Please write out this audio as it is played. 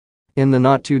In the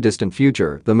not-too-distant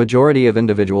future, the majority of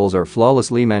individuals are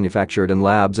flawlessly manufactured in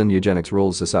labs and eugenics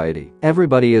rules society.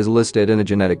 Everybody is listed in a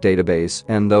genetic database,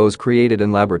 and those created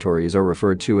in laboratories are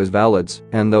referred to as valids,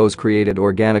 and those created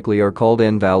organically are called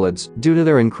invalids due to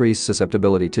their increased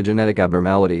susceptibility to genetic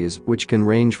abnormalities, which can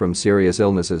range from serious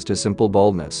illnesses to simple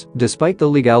baldness. Despite the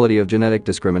legality of genetic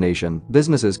discrimination,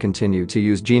 businesses continue to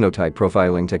use genotype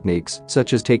profiling techniques,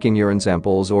 such as taking urine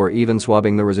samples or even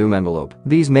swabbing the resume envelope.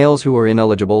 These males who are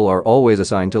ineligible are always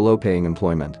assigned to low-paying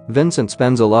employment. Vincent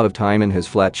spends a lot of time in his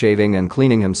flat shaving and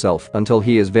cleaning himself until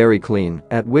he is very clean,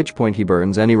 at which point he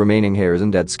burns any remaining hairs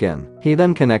and dead skin. He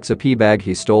then connects a pee bag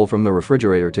he stole from the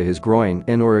refrigerator to his groin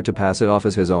in order to pass it off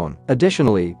as his own.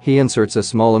 Additionally, he inserts a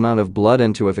small amount of blood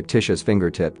into a fictitious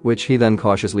fingertip, which he then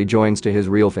cautiously joins to his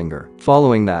real finger.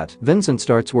 Following that, Vincent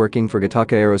starts working for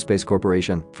Genetically Aerospace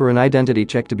Corporation. For an identity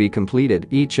check to be completed,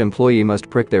 each employee must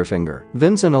prick their finger.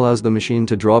 Vincent allows the machine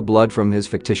to draw blood from his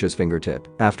fictitious fingertip.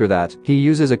 After that, he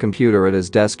uses a computer at his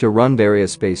desk to run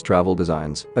various space travel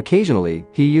designs. Occasionally,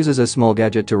 he uses a small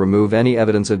gadget to remove any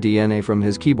evidence of DNA from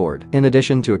his keyboard. In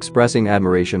addition to expressing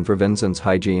admiration for Vincent's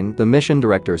hygiene, the mission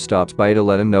director stops by to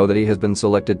let him know that he has been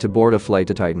selected to board a flight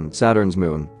to Titan, Saturn's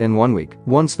moon, in 1 week.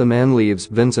 Once the man leaves,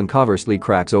 Vincent covertly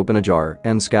cracks open a jar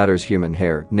and scatters human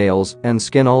hair, nails, and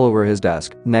skin all over his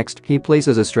desk. Next, he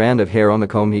places a strand of hair on the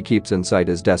comb he keeps inside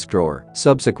his desk drawer.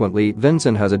 Subsequently,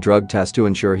 Vincent has a drug test to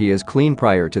ensure he is clean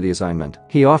prior to the assignment.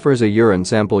 He offers a urine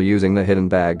sample using the hidden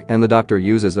bag, and the doctor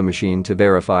uses the machine to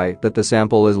verify that the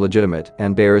sample is legitimate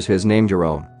and bears his name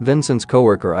Jerome. Vincent's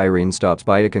coworker Irene stops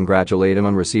by to congratulate him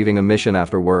on receiving a mission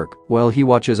after work, while he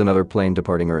watches another plane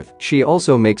departing Earth. She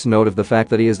also makes note of the fact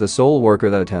that he is the sole worker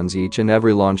that attends each and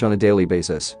every launch on a daily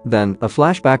basis. Then, a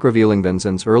flashback revealing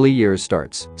Vincent's early years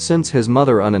starts. Since his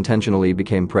mother unintentionally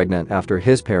became pregnant after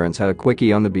his parents had a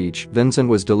quickie on the beach, Vincent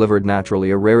was delivered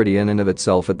naturally, a rarity in and of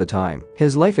itself at the time.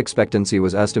 His life expectancy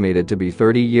was estimated to be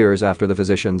 30 years after the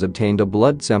physicians obtained a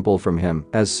blood sample from him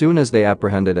as soon as they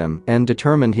apprehended him and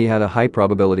determined he had a high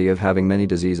probability of having many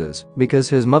diseases. Because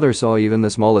his mother saw even the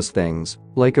smallest things,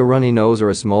 like a runny nose or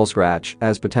a small scratch,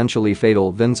 as potentially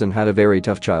fatal, Vincent had a very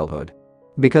tough childhood.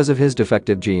 Because of his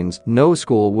defective genes, no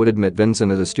school would admit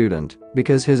Vincent as a student,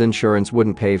 because his insurance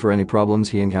wouldn't pay for any problems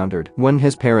he encountered. When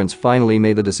his parents finally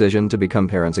made the decision to become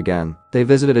parents again, they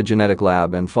visited a genetic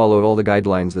lab and followed all the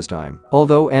guidelines this time.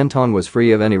 Although Anton was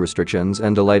free of any restrictions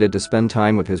and delighted to spend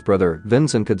time with his brother,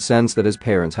 Vincent could sense that his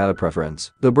parents had a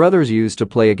preference. The brothers used to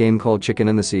play a game called Chicken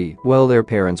in the Sea while their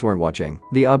parents weren't watching.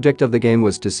 The object of the game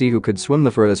was to see who could swim the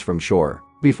furthest from shore.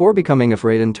 Before becoming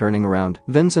afraid and turning around,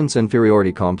 Vincent's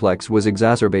inferiority complex was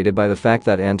exacerbated by the fact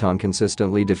that Anton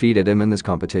consistently defeated him in this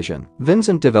competition.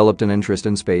 Vincent developed an interest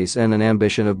in space and an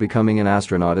ambition of becoming an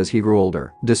astronaut as he grew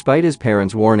older. Despite his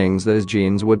parents' warnings that his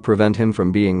genes would prevent him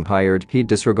from being hired, he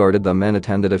disregarded them and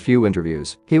attended a few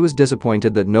interviews. He was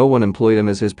disappointed that no one employed him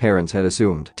as his parents had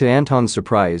assumed. To Anton's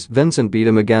surprise, Vincent beat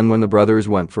him again when the brothers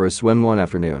went for a swim one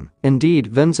afternoon. Indeed,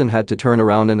 Vincent had to turn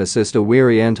around and assist a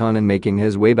weary Anton in making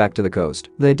his way back to the coast.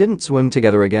 They didn't swim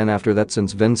together again after that,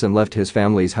 since Vincent left his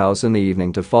family's house in the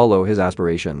evening to follow his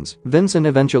aspirations. Vincent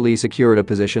eventually secured a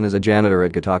position as a janitor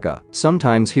at Gattaca.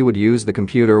 Sometimes he would use the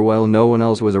computer while no one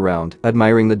else was around,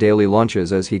 admiring the daily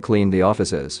launches as he cleaned the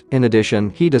offices. In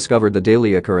addition, he discovered the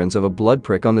daily occurrence of a blood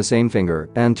prick on the same finger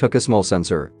and took a small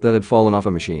sensor that had fallen off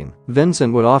a machine.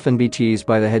 Vincent would often be teased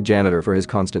by the head janitor for his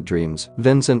constant dreams.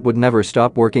 Vincent would never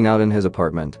stop working out in his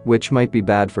apartment, which might be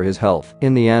bad for his health.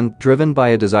 In the end, driven by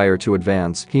a desire to advance,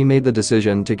 he made the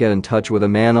decision to get in touch with a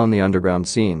man on the underground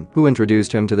scene who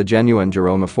introduced him to the genuine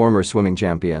Jerome, a former swimming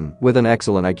champion with an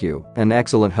excellent IQ and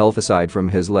excellent health aside from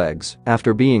his legs.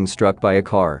 After being struck by a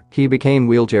car, he became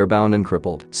wheelchair-bound and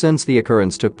crippled. Since the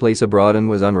occurrence took place abroad and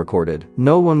was unrecorded,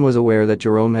 no one was aware that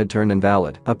Jerome had turned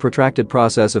invalid. A protracted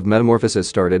process of metamorphosis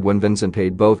started when Vincent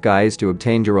paid both guys to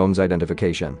obtain Jerome's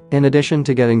identification. In addition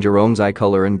to getting Jerome's eye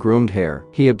color and groomed hair,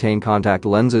 he obtained contact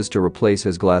lenses to replace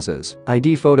his glasses.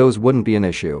 ID photos wouldn't be an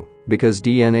issue, because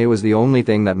DNA was the only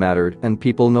thing that mattered and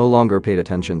people no longer paid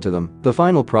attention to them. The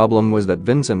final problem was that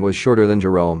Vincent was shorter than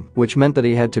Jerome, which meant that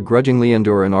he had to grudgingly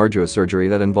endure an arduous surgery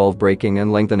that involved breaking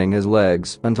and lengthening his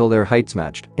legs until their heights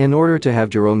matched. In order to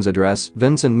have Jerome's address,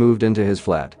 Vincent moved into his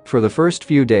flat. For the first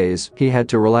few days, he had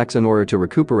to relax in order to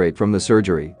recuperate from the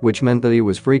surgery, which meant that he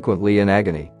was frequently in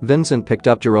agony. Vincent picked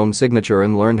up Jerome's signature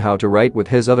and learned how to write with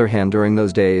his other hand during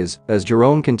those days, as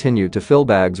Jerome continued to fill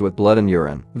bags with blood and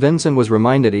urine. Vincent was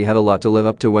reminded he had a lot to live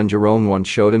up to when Jerome once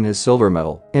showed him his silver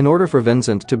medal. In order for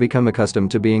Vincent to become accustomed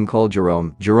to being called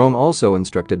Jerome, Jerome also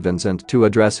instructed Vincent to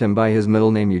address him by his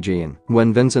middle name Eugene.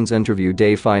 When Vincent's interview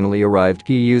day finally arrived,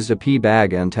 he used a pee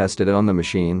bag and tested it on the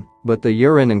machine, but the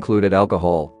urine included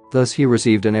alcohol, Thus he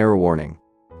received an error warning.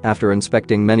 After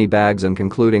inspecting many bags and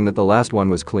concluding that the last one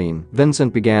was clean,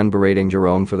 Vincent began berating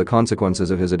Jerome for the consequences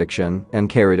of his addiction and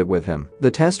carried it with him. The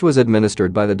test was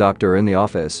administered by the doctor in the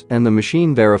office, and the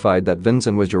machine verified that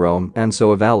Vincent was Jerome and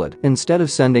so invalid. Instead of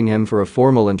sending him for a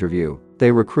formal interview,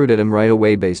 they recruited him right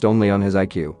away based only on his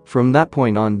IQ. From that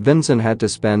point on, Vincent had to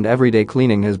spend every day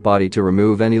cleaning his body to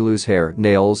remove any loose hair,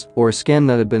 nails, or skin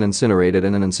that had been incinerated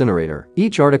in an incinerator.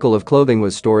 Each article of clothing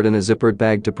was stored in a zippered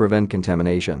bag to prevent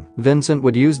contamination. Vincent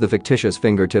would use the fictitious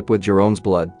fingertip with Jerome's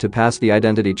blood to pass the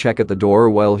identity check at the door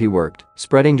while he worked,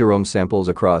 spreading Jerome's samples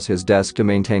across his desk to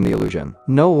maintain the illusion.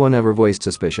 No one ever voiced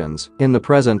suspicions. In the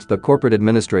present, the corporate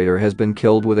administrator has been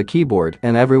killed with a keyboard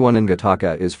and everyone in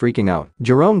Gattaca is freaking out.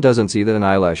 Jerome doesn't see that an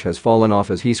eyelash has fallen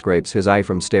off as he scrapes his eye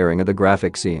from staring at the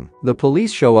graphic scene. The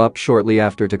police show up shortly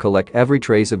after to collect every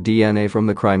trace of DNA from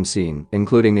the crime scene,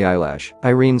 including the eyelash.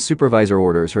 Irene's supervisor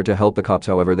orders her to help the cops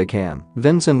however they can.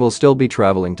 Vincent will still be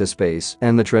traveling to space,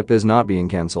 and the trip is not being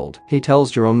cancelled. He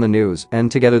tells Jerome the news,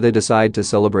 and together they decide to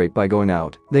celebrate by going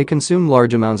out. They consume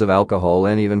large amounts of alcohol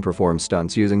and even perform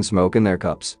stunts using smoke in their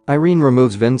cups. Irene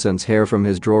removes Vincent's hair from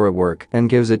his drawer at work and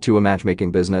gives it to a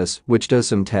matchmaking business, which does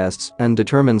some tests and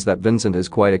determines that Vincent is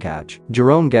quite a catch.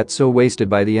 Jerome gets so wasted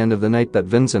by the end of the night that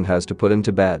Vincent has to put him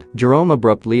to bed. Jerome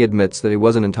abruptly admits that he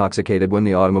wasn't intoxicated when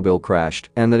the automobile crashed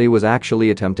and that he was actually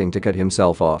attempting to cut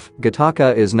himself off.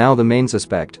 Gattaca is now the main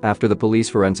suspect after the police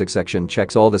forensic section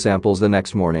checks all the samples the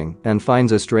next morning and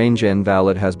finds a strange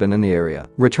invalid has been in the area.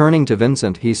 Returning to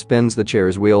Vincent, he spins the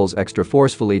chair's wheels extra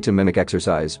forcefully to mimic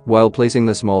exercise while placing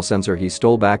the small sensor he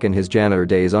stole back in his janitor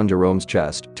days on Jerome's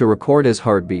chest to record his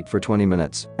heartbeat for 20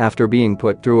 minutes. After being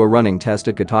put through a running test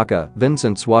at Gattaca,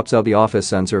 Vincent swaps out the office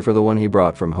sensor for the one he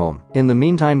brought from home. In the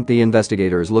meantime, the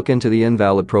investigators look into the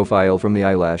invalid profile from the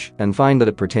eyelash and find that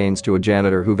it pertains to a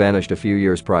janitor who vanished a few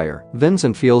years prior.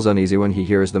 Vincent feels uneasy when he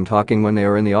hears them talking when they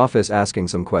are in the office asking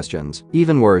some questions.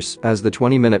 Even worse, as the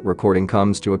 20-minute recording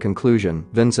comes to a conclusion,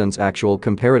 Vincent's actual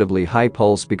comparatively high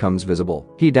pulse becomes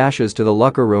visible. He dashes to the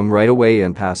locker room right away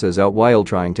and passes out while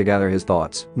trying to gather his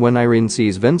thoughts. When Irene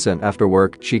sees Vincent after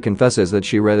work, she confesses that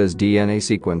she read his DNA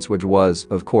sequence, which was,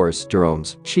 of course,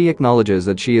 Jerome's. She acknowledges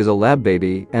that she is a lab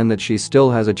baby and that she still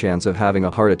has a chance of having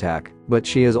a heart attack, but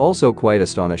she is also quite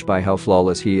astonished by how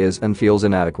flawless he is and feels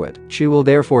inadequate. She will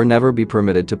therefore never be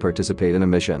permitted to participate in a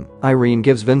mission. Irene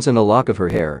gives Vincent a lock of her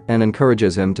hair and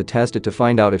encourages him to test it to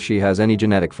find out if she has any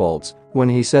genetic faults. When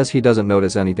he says he doesn't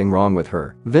notice anything wrong with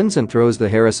her, Vincent throws the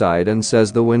hair aside and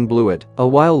says the wind blew it. A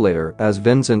while later, as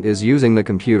Vincent is using the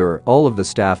computer, all of the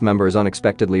staff members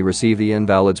unexpectedly receive the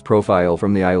invalid's profile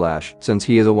from the eyelash since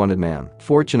he is a wanted man.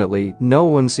 Fortunately, no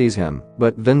one sees him,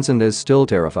 but Vincent is still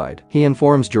terrified. He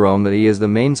informs Jerome that he is the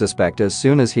main suspect as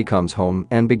soon as he comes home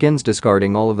and begins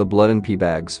discarding all of the blood and pee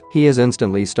bags. He is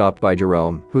instantly stopped by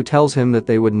Jerome, who tells him that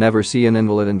they would never see an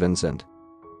invalid in Vincent.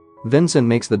 Vincent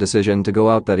makes the decision to go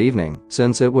out that evening,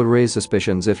 since it would raise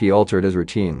suspicions if he altered his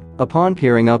routine. Upon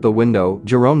peering out the window,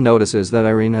 Jerome notices that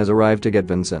Irene has arrived to get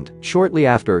Vincent. Shortly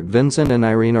after, Vincent and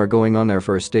Irene are going on their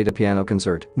first date at a piano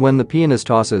concert. When the pianist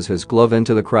tosses his glove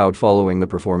into the crowd following the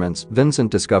performance, Vincent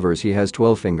discovers he has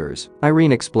 12 fingers.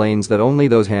 Irene explains that only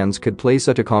those hands could play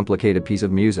such a complicated piece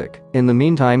of music. In the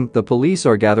meantime, the police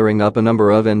are gathering up a number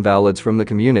of invalids from the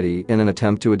community in an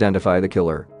attempt to identify the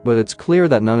killer, but it's clear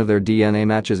that none of their DNA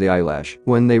matches the eyelash.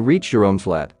 When they reach Jerome's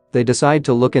flat, they decide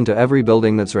to look into every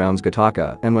building that surrounds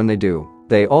Gattaca, and when they do,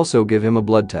 they also give him a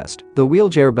blood test. The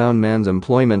wheelchair-bound man's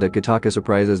employment at Gattaca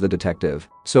surprises the detective,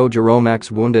 so Jerome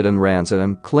acts wounded and rants at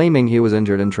him, claiming he was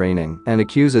injured in training, and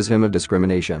accuses him of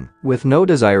discrimination. With no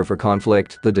desire for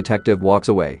conflict, the detective walks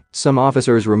away. Some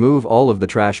officers remove all of the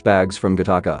trash bags from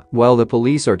Gattaca. While the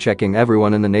police are checking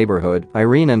everyone in the neighborhood,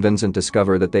 Irene and Vincent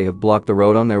discover that they have blocked the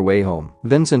road on their way home.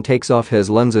 Vincent takes off his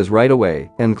lenses right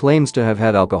away and claims to have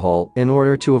had alcohol in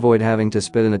order to avoid having to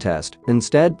spit in a test.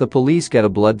 Instead, the police get a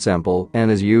blood sample, and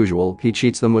as usual, he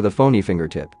cheats them with a phony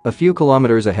fingertip. A few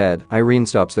kilometers ahead, Irene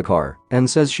stops the car and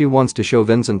says she wants to show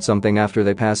Vincent something after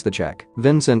they pass the check.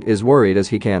 Vincent is worried as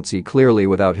he can't see clearly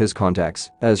without his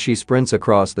contacts as she sprints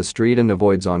across the street and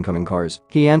avoids oncoming cars.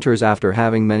 He enters after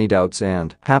having many doubts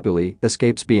and, happily,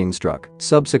 escapes being struck.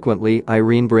 Subsequently,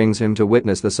 Irene brings him to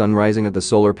witness the sun rising at the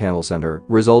solar panel center,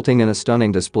 resulting in a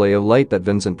stunning display of light that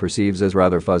Vincent perceives as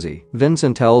rather fuzzy.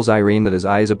 Vincent tells Irene that his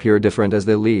eyes appear different as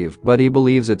they leave, but he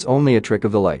believes it's only a a trick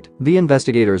of the light. The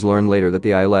investigators learn later that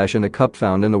the eyelash and a cup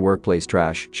found in the workplace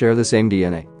trash share the same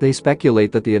DNA. They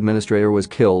speculate that the administrator was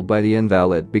killed by the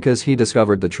invalid because he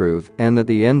discovered the truth and that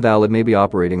the invalid may be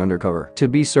operating undercover. To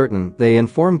be certain, they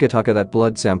inform Gitaka that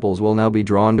blood samples will now be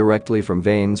drawn directly from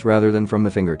veins rather than from the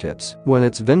fingertips. When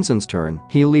it's Vincent's turn,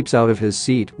 he leaps out of his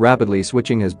seat, rapidly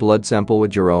switching his blood sample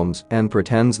with Jerome's, and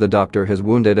pretends the doctor has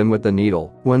wounded him with the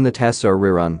needle. When the tests are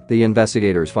rerun, the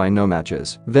investigators find no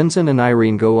matches. Vincent and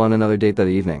Irene go on another date that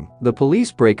evening. The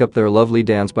police break up their lovely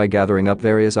dance by gathering up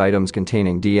various items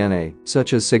containing DNA,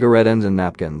 such as cigarette ends and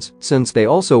napkins. Since they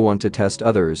also want to test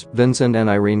others, Vincent and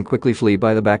Irene quickly flee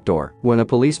by the back door. When a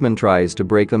policeman tries to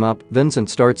break them up, Vincent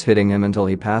starts hitting him until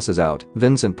he passes out.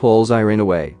 Vincent pulls Irene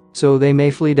away, so they may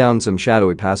flee down some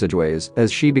shadowy passageways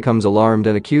as she becomes alarmed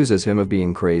and accuses him of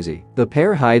being crazy. The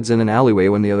pair hides in an alleyway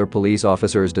when the other police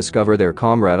officers discover their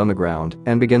comrade on the ground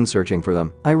and begin searching for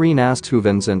them. Irene asks who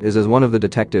Vincent is as one of the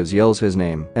detectives yells his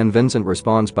name, and Vincent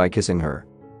responds by kissing her.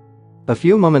 A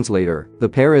few moments later, the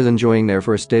pair is enjoying their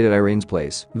first date at Irene's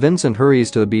place. Vincent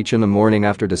hurries to the beach in the morning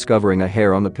after discovering a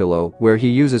hair on the pillow, where he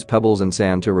uses pebbles and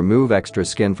sand to remove extra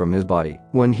skin from his body.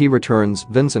 When he returns,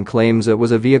 Vincent claims it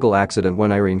was a vehicle accident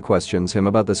when Irene questions him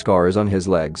about the scars on his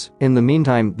legs. In the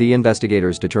meantime, the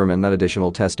investigators determine that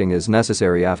additional testing is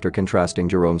necessary after contrasting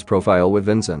Jerome's profile with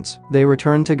Vincent's. They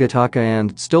return to Gitaka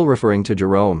and, still referring to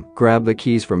Jerome, grab the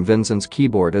keys from Vincent's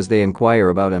keyboard as they inquire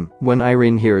about him. When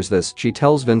Irene hears this, she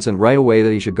tells Vincent right away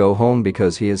that he should go home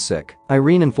because he is sick.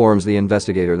 Irene informs the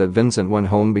investigator that Vincent went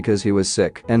home because he was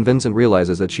sick, and Vincent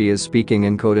realizes that she is speaking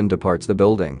in code and departs the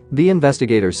building. The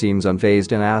investigator seems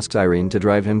unfazed and asks Irene to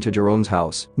drive him to Jerome's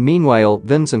house. Meanwhile,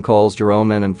 Vincent calls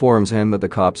Jerome and informs him that the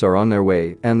cops are on their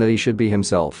way and that he should be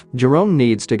himself. Jerome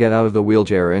needs to get out of the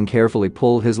wheelchair and carefully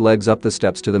pull his legs up the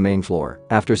steps to the main floor.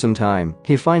 After some time,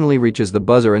 he finally reaches the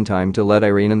buzzer in time to let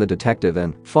Irene and the detective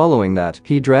in. Following that,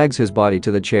 he drags his body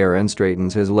to the chair and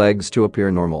straightens his legs to appear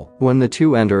normal. When the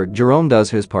two enter, Jerome does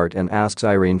his part and asks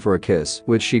Irene for a kiss,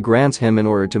 which she grants him in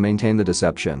order to maintain the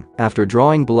deception. After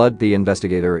drawing blood, the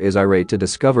investigator is irate to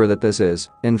discover that this is,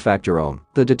 in fact, Jerome.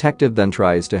 The detective then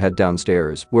tries to head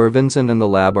downstairs, where Vincent and the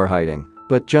lab are hiding.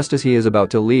 But just as he is about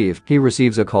to leave, he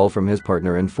receives a call from his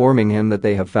partner informing him that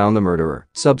they have found the murderer.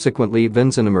 Subsequently,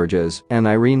 Vincent emerges, and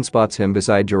Irene spots him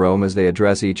beside Jerome as they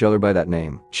address each other by that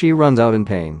name. She runs out in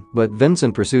pain, but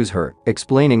Vincent pursues her,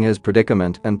 explaining his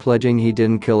predicament and pledging he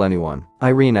didn't kill anyone.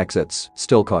 Irene exits,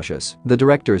 still cautious. The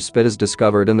director's spit is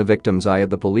discovered in the victim's eye at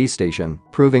the police station,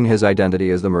 proving his identity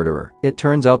as the murderer. It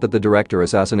turns out that the director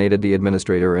assassinated the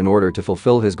administrator in order to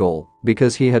fulfill his goal,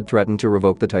 because he had threatened to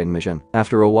revoke the Titan mission.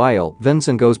 After a while,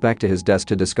 Vincent goes back to his desk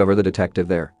to discover the detective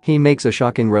there. He makes a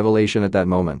shocking revelation at that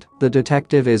moment. The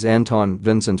detective is Anton,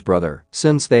 Vincent's brother.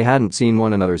 Since they hadn't seen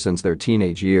one another since their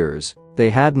teenage years, they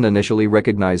hadn't initially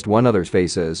recognized one another's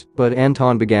faces, but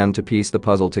Anton began to piece the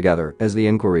puzzle together as the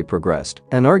inquiry progressed.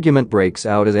 An argument breaks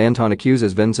out as Anton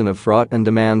accuses Vincent of fraud and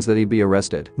demands that he be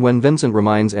arrested. When Vincent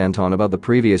reminds Anton about the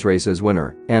previous race's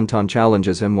winner, Anton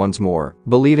challenges him once more,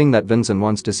 believing that Vincent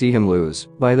wants to see him lose.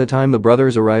 By the time the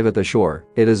brothers arrive at the shore,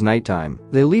 it is nighttime.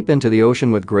 They leap into the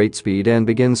ocean with great speed and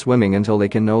begin swimming until they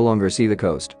can no longer see the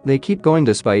coast. They keep going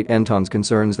despite Anton's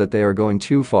concerns that they are going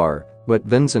too far, but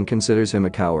Vincent considers him a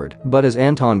coward. But as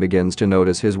Anton begins to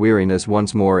notice his weariness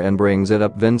once more and brings it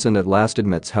up, Vincent at last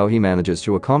admits how he manages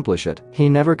to accomplish it. He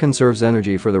never conserves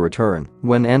energy for the return.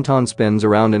 When Anton spins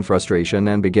around in frustration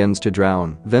and begins to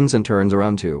drown, Vincent turns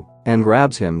around too and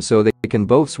grabs him so they can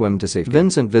both swim to safety.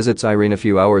 Vincent visits Irene a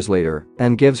few hours later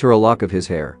and gives her a lock of his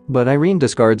hair, but Irene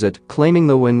discards it, claiming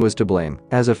the wind was to blame.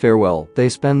 As a farewell, they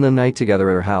spend the night together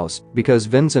at her house because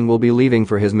Vincent will be leaving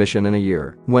for his mission in a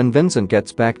year. When Vincent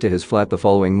gets back to his flat the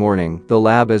following morning, the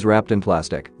lab is wrapped in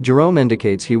plastic. Jerome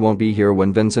indicates he won't be here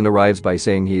when Vincent arrives by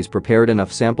saying he's prepared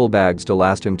enough sample bags to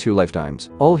last him 2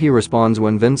 lifetimes. All he responds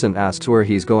when Vincent asks where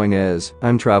he's going is,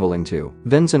 "I'm traveling to."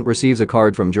 Vincent receives a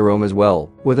card from Jerome as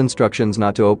well, with instructions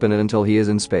not to open it until he is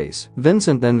in space.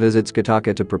 Vincent then visits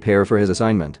Gitaka to prepare for his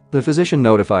assignment. The physician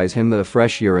notifies him that a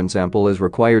fresh urine sample is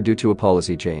required due to a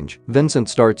policy change. Vincent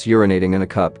starts urinating in a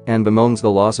cup and bemoans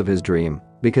the loss of his dream,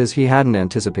 because he hadn't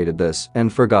anticipated this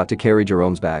and forgot to carry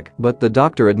Jerome's bag. But the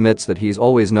doctor admits that he's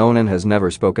always known and has never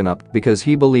spoken up because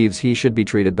he believes he should be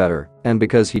treated better, and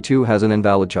because he too has an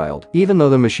invalid child. Even though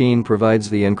the machine provides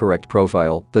the incorrect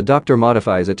profile, the doctor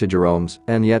modifies it to Jerome's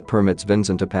and yet permits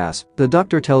Vincent to pass. The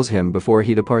doctor tells him before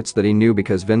he departs that he knew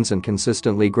because Vincent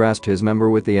consistently grasped his member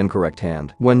with the incorrect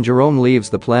hand. When Jerome leaves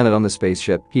the planet on the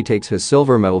spaceship, he takes his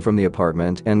silver medal from the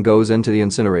apartment and goes into the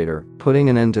incinerator, putting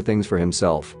an end to things for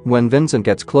himself. When Vincent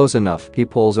gets close enough, he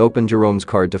pulls open Jerome's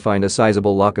card to find a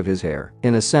sizable lock of his hair.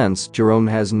 In a sense, Jerome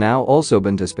has now also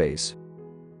been to space.